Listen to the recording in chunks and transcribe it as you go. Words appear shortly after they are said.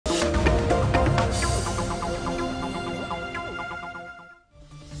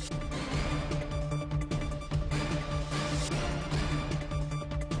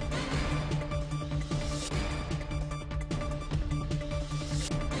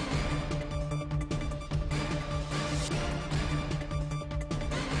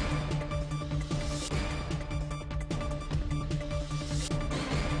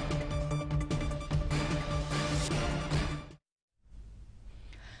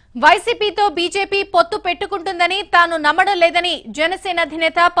వైసీపీతో BJP పొత్తు పెట్టుకుంటుందని తాను నమ్మడం లేదని జనసేన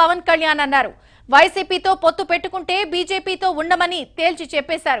అధినేత పవన్ కళ్యాణ్ అన్నారు. వైసీపీతో పొత్తు పెట్టుకుంటే బీజేపీతో ఉండమని తేల్చి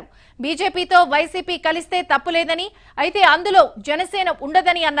చెప్పేశారు. బీజేపీతో వైసీపీ కలిస్తే తప్పులేదని, అయితే అందులో జనసేన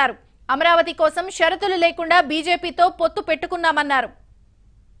ఉండదని అన్నారు. అమరావతి కోసం షరతులు లేకుండా బీజేపీతో పొత్తు పెట్టుకున్నామన్నారు.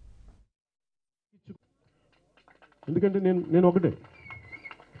 ఎందుకంటే నేను ఒకటే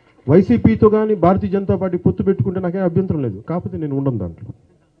వైసీపీతో కానీ భారతీయ జనతా పార్టీ పొత్తు పెట్టుకుంటే నాకేం అభ్యంతరం లేదు. కాకపోతే నేను ఉండను దాంట్లో.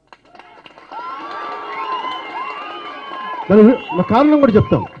 నా కారణం కూడా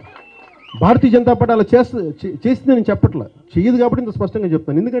చెప్తాను. భారతీయ జనతా పార్టీ అలా చేసింది నేను చెప్పట్లా, చెయ్యదు కాబట్టి ఇంత స్పష్టంగా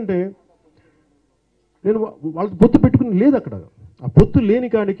చెప్తాను. ఎందుకంటే నేను వాళ్ళకి పొత్తు పెట్టుకుని లేదు. అక్కడ ఆ పొత్తు లేని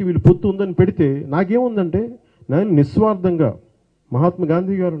కాడికి వీళ్ళు పొత్తు ఉందని పెడితే నాకేముందంటే, నేను నిస్వార్థంగా మహాత్మా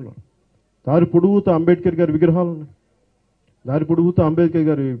గాంధీ గారు ఉన్నారు, దారి పొడుగుతా అంబేద్కర్ గారి విగ్రహాలు ఉన్నాయి, దారి పొడుగుతా అంబేద్కర్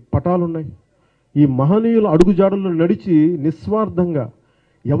గారి పటాలు ఉన్నాయి. ఈ మహనీయుల అడుగుజాడల్లో నడిచి నిస్వార్థంగా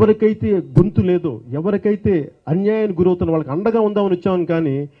ఎవరికైతే గొంతు లేదో, ఎవరికైతే అన్యాయానికి గురవుతున్న వాళ్ళకి అండగా ఉందామని వచ్చామని,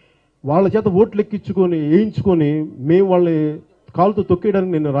 కానీ వాళ్ళ చేత ఓట్లు ఎక్కించుకొని వేయించుకొని మేము వాళ్ళని కాలుతో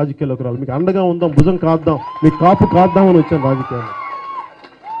తొక్కేయడానికి నేను రాజకీయాల్లోకి రాలి, మీకు అండగా ఉందాం, భుజం కాద్దాం, మీకు కాపు కాద్దామని వచ్చాను రాజకీయాల్లో.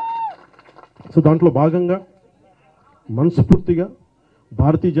 సో దాంట్లో భాగంగా మనస్ఫూర్తిగా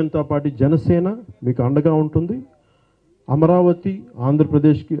భారతీయ జనతా పార్టీ జనసేన మీకు అండగా ఉంటుంది. అమరావతి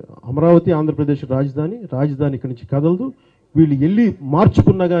ఆంధ్రప్రదేశ్ రాజధాని ఇక్కడి నుంచి కదలదు. వీళ్ళు వెళ్ళి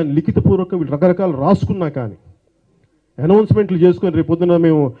మార్చుకున్నా కానీ, లిఖితపూర్వకంగా వీళ్ళు రకరకాలు రాసుకున్నా కానీ, అనౌన్స్మెంట్లు చేసుకొని రేపు పొద్దున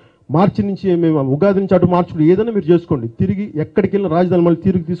మేము మార్చి నుంచి మేము ఉగాది నుంచి అటు మార్చుకుని ఏదైనా మీరు చేసుకోండి, తిరిగి ఎక్కడికి వెళ్ళిన రాజధాని మళ్ళీ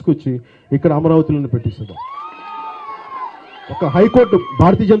తిరిగి తీసుకొచ్చి ఇక్కడ అమరావతిలోనే పెట్టిస్తుంది. ఒక హైకోర్టు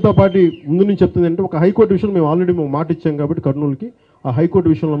భారతీయ జనతా పార్టీ ముందు నుంచి చెప్తుంది అంటే, ఒక హైకోర్టు విషయంలో మేము ఆల్రెడీ మాట ఇచ్చాం కాబట్టి కర్నూలుకి, ఆ హైకోర్టు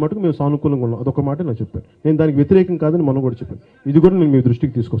విషయంలో మటుకు మేము సానుకూలంగా ఉన్నాం. అదొక మాట నాకు చెప్పాను. నేను దానికి వ్యతిరేకం కాదని మనం కూడా చెప్పాను. ఇది కూడా నేను మీ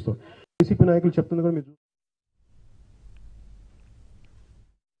దృష్టికి తీసుకొస్తాను. వైసీపీ నాయకులు చెప్తుంది కూడా మీరు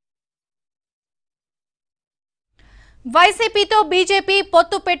వైసీపీతో బీజేపీ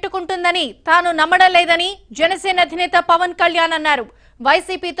పొత్తు పెట్టుకుంటుందని తాను నమ్మడం లేదని జనసేన అధినేత పవన్ కళ్యాణ్ అన్నారు.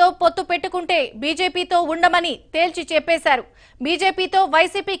 వైసీపీతో పొత్తు పెట్టుకుంటే బీజేపీతో ఉండమని తేల్చి చెప్పేశారు. బీజేపీతో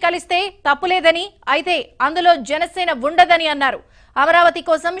వైసీపీ కలిస్తే తప్పులేదని, అయితే అందులో జనసేన ఉండదని అన్నారు. అమరావతి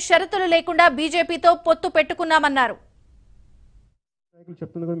కోసం షరతులు లేకుండా బీజేపీతో పొత్తు పెట్టుకున్నామన్నారు.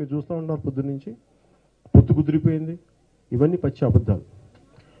 చెప్తుంది కూడా మీరు చూస్తూ ఉన్నారు, పొద్దు నుంచి పొత్తు కుదిరిపోయింది, ఇవన్నీ పచ్చి అబద్ధాలు.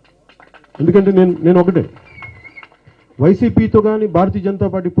 ఎందుకంటే నేను ఒకటే వైసీపీతో కానీ భారతీయ జనతా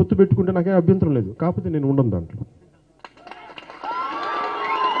పార్టీ పొత్తు పెట్టుకుంటే నాకేం అభ్యంతరం లేదు. కాకపోతే నేను ఉండను దాంట్లో.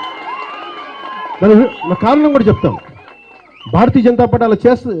 నా కారణం కూడా చెప్తాను. భారతీయ జనతా పార్టీ అలా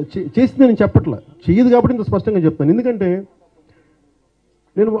చేసింది నేను చెప్పట్లా, చెయ్యదు కాబట్టి ఇంత స్పష్టంగా చెప్తాను. ఎందుకంటే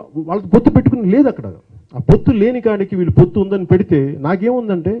నేను వాళ్ళకి పొత్తు పెట్టుకుని లేదు. అక్కడ ఆ పొత్తు లేని కాడికి వీళ్ళు పొత్తు ఉందని పెడితే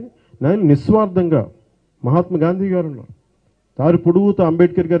నాకేముందంటే, నేను నిస్వార్థంగా మహాత్మా గాంధీ గారు ఉన్నారు, దారి పొడుగుతా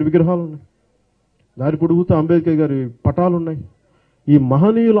అంబేద్కర్ గారి విగ్రహాలు ఉన్నాయి, దారి పొడుగుతా అంబేద్కర్ గారి పటాలు ఉన్నాయి. ఈ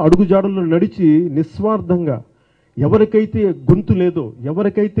మహనీయుల అడుగుజాడల్లో నడిచి నిస్వార్థంగా ఎవరికైతే గొంతు లేదో,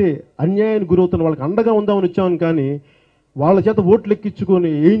 ఎవరికైతే అన్యాయానికి గురవుతున్న వాళ్ళకి అండగా ఉందామని వచ్చామని, కానీ వాళ్ళ చేత ఓట్లు ఎక్కించుకొని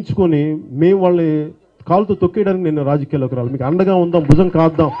వేయించుకొని మేము వాళ్ళని కాలుతో తొక్కేయడానికి నేను రాజకీయాల్లోకి రాలి, మీకు అండగా ఉందాం, భుజం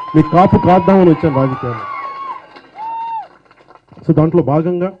కాద్దాం, మీకు కాపు కాద్దామని వచ్చాను రాజకీయాల్లో. సో దాంట్లో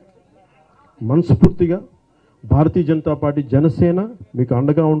భాగంగా మనస్ఫూర్తిగా భారతీయ జనతా పార్టీ జనసేన మీకు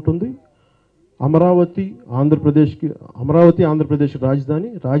అండగా ఉంటుంది. అమరావతి ఆంధ్రప్రదేశ్ రాజధాని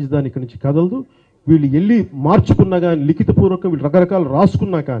ఇక్కడి నుంచి కదలదు. వీళ్ళు వెళ్ళి మార్చుకున్నా కానీ, లిఖితపూర్వకంగా వీళ్ళు రకరకాలు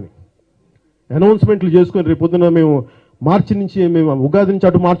రాసుకున్నా కానీ, అనౌన్స్మెంట్లు చేసుకొని రేపు పొద్దున మేము మార్చి నుంచి మేము ఉగాది నుంచి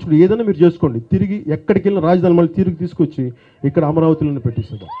అటు మార్చుకుని ఏదైనా మీరు చేసుకోండి, తిరిగి ఎక్కడికి వెళ్ళిన రాజధాని మళ్ళీ తిరిగి తీసుకొచ్చి ఇక్కడ అమరావతిలోనే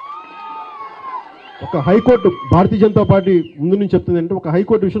పెట్టిస్తుంది. ఒక హైకోర్టు భారతీయ జనతా పార్టీ ముందు నుంచి చెప్తుంది అంటే, ఒక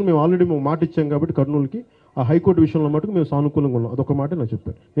హైకోర్టు విషయంలో మేము ఆల్రెడీ మాట ఇచ్చాం కాబట్టి కర్నూలుకి, ఆ హైకోర్టు విషయంలో మటుకు మేము సానుకూలంగా ఉన్నాం. అదొక మాట నాకు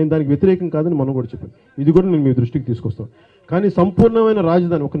చెప్పాను. నేను దానికి వ్యతిరేకం కాదని మనం కూడా చెప్పాను. ఇది కూడా నేను మీ దృష్టికి తీసుకొస్తాను. కానీ సంపూర్ణమైన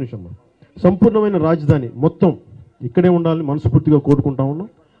రాజధాని, ఒక నిమిషం, సంపూర్ణమైన రాజధాని మొత్తం ఇక్కడే ఉండాలని మనస్ఫూర్తిగా కోరుకుంటా ఉన్నాం.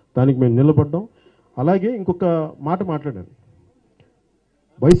 దానికి మేము నిలబడ్డాం. అలాగే ఇంకొక మాట మాట్లాడాను.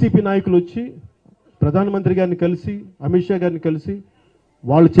 వైసీపీ నాయకులు వచ్చి ప్రధానమంత్రి గారిని కలిసి, అమిత్ షా గారిని కలిసి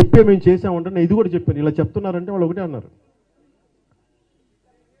వాళ్ళు చెప్పే మేము చేసామంటే నేను ఇది కూడా చెప్పాను. ఇలా చెప్తున్నారంటే వాళ్ళు ఒకటే అన్నారు.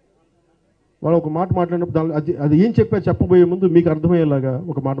 వాళ్ళు ఒక మాట మాట్లాడినప్పుడు అది ఏం చెప్పారు చెప్పబోయే ముందు మీకు అర్థమయ్యేలాగా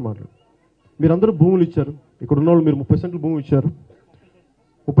ఒక మాట మాట్లాడు. మీరందరూ భూములు ఇచ్చారు, ఇక్కడ ఉన్న వాళ్ళు మీరు 30 సెంట్లు భూమి ఇచ్చారు,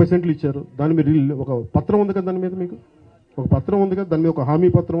 30 సెంట్లు ఇచ్చారు. దాని మీరు ఒక పత్రం ఉంది కదా, దాని మీద మీకు ఒక పత్రం ఉంది కదా, దాని మీద ఒక హామీ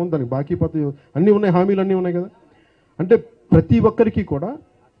పత్రం ఉంది, దానికి బాకీ పత్రం అన్నీ ఉన్నాయి, హామీలు అన్నీ ఉన్నాయి కదా. అంటే ప్రతి ఒక్కరికి కూడా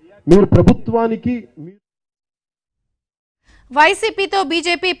మీరు ప్రభుత్వానికి వైసీపీతో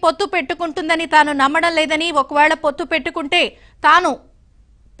బీజేపీ పొత్తు పెట్టుకుంటుందని తాను నమ్మడం లేదని, ఒకవేళ పొత్తు పెట్టుకుంటే తాను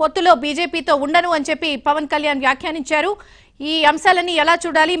పొత్తులో బీజేపీతో ఉండను అని చెప్పి పవన్ కళ్యాణ్ వ్యాఖ్యానించారు. ఈ అంశాలని ఎలా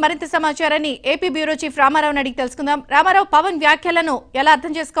చూడాలి, మరింత సమాచారాన్ని ఏపీ బ్యూరో చీఫ్ రామారావుని అడిగి తెలుసుకుందాం. రామారావు, పవన్ వ్యాఖ్యలను ఎలా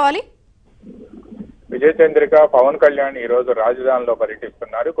అర్థం చేసుకోవాలి? విజయచంద్రిక పవన్ కళ్యాణ్ ఈ రోజు రాజధానిలో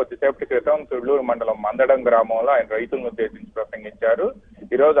పర్యటిస్తున్నారు. కొద్దిసేపటి క్రితం తుళ్లూరు మండలం మందడం గ్రామంలో ఆయన రైతులను ఉద్దేశించి ప్రసంగించారు.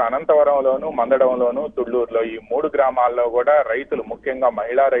 ఈ రోజు అనంతవరంలోను, మందడంలోను, తుళ్లూరులో ఈ 3 గ్రామాల్లో కూడా రైతులు, ముఖ్యంగా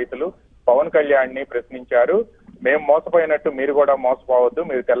మహిళా రైతులు పవన్ కళ్యాణ్ ని ప్రశ్నించారు. మేము మోసపోయినట్టు మీరు కూడా మోసపోవద్దు,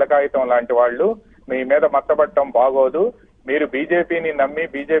 మీరు తెల్ల కాగితం లాంటి వాళ్ళు, మీ మీద మచ్చబట్టడం బాగోదు, మీరు బీజేపీని నమ్మి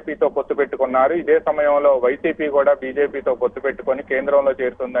బీజేపీతో పొత్తు పెట్టుకున్నారు. ఇదే సమయంలో వైసీపీ కూడా బీజేపీతో పొత్తు పెట్టుకుని కేంద్రంలో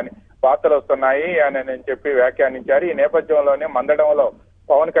చేరుతుందని వార్తలు వస్తున్నాయి అని చెప్పి వ్యాఖ్యానించారు. ఈ నేపథ్యంలోనే మందడంలో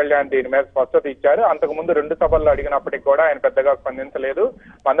పవన్ కళ్యాణ్ దీని మీద స్పష్టత ఇచ్చారు. అంతకు ముందు 2 సభల్లో అడిగినప్పటికీ కూడా ఆయన పెద్దగా స్పందించలేదు.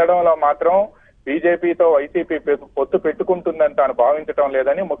 మందడంలో మాత్రం బీజేపీతో వైసీపీ పొత్తు పెట్టుకుంటుందని తాను భావించడం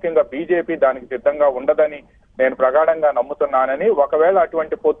లేదని, ముఖ్యంగా బీజేపీ దానికి సిద్ధంగా ఉండదని నేను ప్రగాఢంగా నమ్ముతున్నానని, ఒకవేళ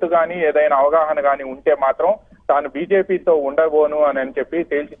అటువంటి పొత్తు గాని ఏదైనా అవగాహన గాని ఉంటే మాత్రం తాను బీజేపీతో ఉండబోను అని చెప్పి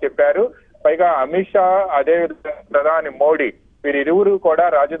తేల్చి చెప్పారు. పైగా అమిత్ షా, అదేవిధంగా ప్రధాని మోడీ వీరిరువురు కూడా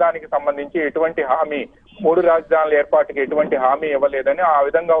రాజధానికి సంబంధించి ఎటువంటి హామీ, 3 రాజధానుల ఏర్పాటుకి ఎటువంటి హామీ ఇవ్వలేదని, ఆ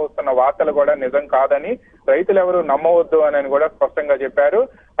విధంగా వస్తున్న వార్తలు కూడా నిజం కాదని, రైతులు ఎవరు నమ్మవద్దు అని కూడా స్పష్టంగా చెప్పారు.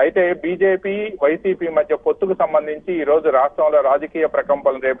 అయితే బీజేపీ వైసీపీ మధ్య పొత్తుకు సంబంధించి ఈ రోజు రాష్ట్రంలో రాజకీయ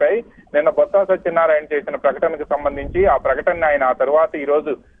ప్రకంపనలు రేపాయి. నిన్న బొత్స సత్యనారాయణ చేసిన ప్రకటనకు సంబంధించి ఆ ప్రకటన ఆయన ఆ తర్వాత ఈ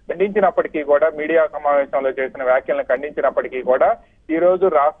రోజు ఖండించినప్పటికీ కూడా, మీడియా సమావేశంలో చేసిన వ్యాఖ్యలను ఖండించినప్పటికీ కూడా ఈ రోజు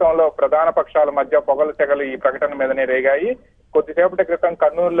రాష్ట్రంలో ప్రధాన పక్షాల మధ్య పొగలు తెగలు ఈ ప్రకటన మీదనే రేగాయి. కొద్దిసేపటి క్రితం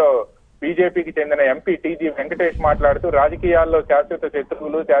కర్నూలులో బీజేపీకి చెందిన ఎంపీ టీజీ వెంకటేష్ మాట్లాడుతూ రాజకీయాల్లో శాశ్వత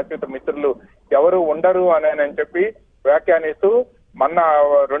శత్రువులు, శాశ్వత మిత్రులు ఎవరు ఉండరు అని చెప్పి వ్యాఖ్యానిస్తూ, మొన్న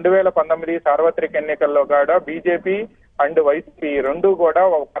 2019 సార్వత్రిక ఎన్నికల్లో కూడా బీజేపీ అండ్ వైసీపీ రెండు కూడా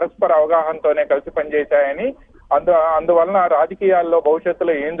ఒక పరస్పర అవగాహనతోనే కలిసి పనిచేశాయని, అందువలన రాజకీయాల్లో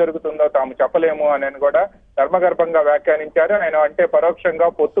భవిష్యత్తులో ఏం జరుగుతుందో తాము చెప్పలేము అని కూడా ధర్మగర్భంగా వ్యాఖ్యానించారు. ఆయన అంటే పరోక్షంగా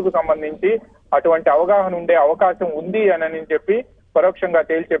పొత్తుకు సంబంధించి అటువంటి అవగాహన ఉండే అవకాశం ఉంది అని చెప్పి పరోక్షంగా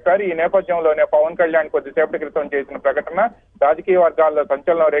తేల్చి చెప్పారు. ఈ నేపథ్యంలోనే పవన్ కళ్యాణ్ కొద్దిసేపటి క్రితం చేసిన ప్రకటన రాజకీయ వర్గాల్లో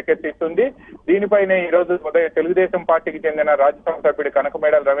సంచలనం రేకెత్తిస్తుంది. దీనిపైనే ఈ రోజు ఉదయం తెలుగుదేశం పార్టీకి చెందిన రాజ్యసభ సభ్యుడు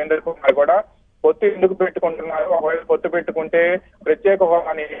కనకమేడల రవీంద్ర కుమార్ కూడా పొత్తు ఎందుకు పెట్టుకుంటున్నారు, ఒకవేళ పొత్తు పెట్టుకుంటే ప్రత్యేక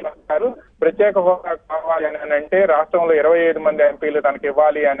హోదాని ఇస్తారు, ప్రత్యేక హోదా కావాలి అని అంటే రాష్ట్రంలో 25 మంది ఎంపీలు తనకి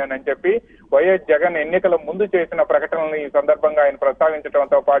ఇవ్వాలి అని చెప్పి వైఎస్ జగన్ ఎన్నికల ముందు చేసిన ప్రకటనలు ఈ సందర్భంగా ఆయన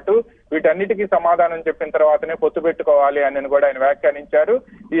ప్రస్తావించడంతో పాటు వీటన్నిటికీ సమాధానం చెప్పిన తర్వాతనే పొత్తు పెట్టుకోవాలి అని కూడా ఆయన వ్యాఖ్యానించారు.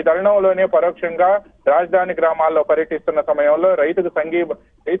 ఈ తరుణంలోనే పరోక్షంగా రాజధాని గ్రామాల్లో పర్యటిస్తున్న సమయంలో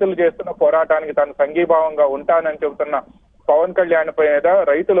రైతులు చేస్తున్న పోరాటానికి తాను సంఘీభావంగా ఉంటానని చెబుతున్న పవన్ కళ్యాణ్ మీద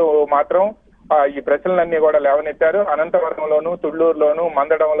రైతులు మాత్రం ఈ ప్రశ్నలన్నీ కూడా లేవనెత్తారు. అనంతవరంలోను, తుళ్లూరులోను,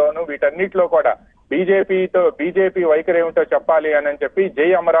 మందడంలోను వీటన్నిటిలో కూడా బీజేపీ వైఖరి ఏమిటో చెప్పాలి అని చెప్పి, జై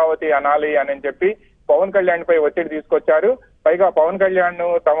అమరావతి అనాలి అని చెప్పి పవన్ కళ్యాణ్ పై ఒత్తిడి తీసుకొచ్చారు. పైగా పవన్ కళ్యాణ్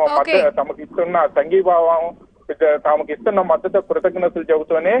తమకిస్తున్న సంఘీభావం, తామకిస్తున్న మద్దతు కృతజ్ఞతలు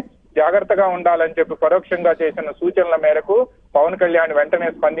చెబుతూనే జాగ్రత్తగా ఉండాలని చెప్పి పరోక్షంగా చేసిన సూచనల మేరకు పవన్ కళ్యాణ్ వెంటనే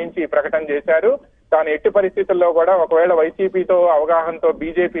స్పందించి ప్రకటన చేశారు. తాను ఎట్టి పరిస్థితుల్లో కూడా ఒకవేళ వైసీపీతో అవగాహనతో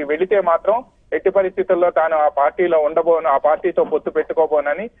బీజేపీ వెళితే మాత్రం ఎట్టి పరిస్థితుల్లో తాను ఆ పార్టీలో ఉండబోను, ఆ పార్టీతో పొత్తు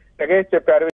పెట్టుకోబోనని తెగేసి చెప్పారు.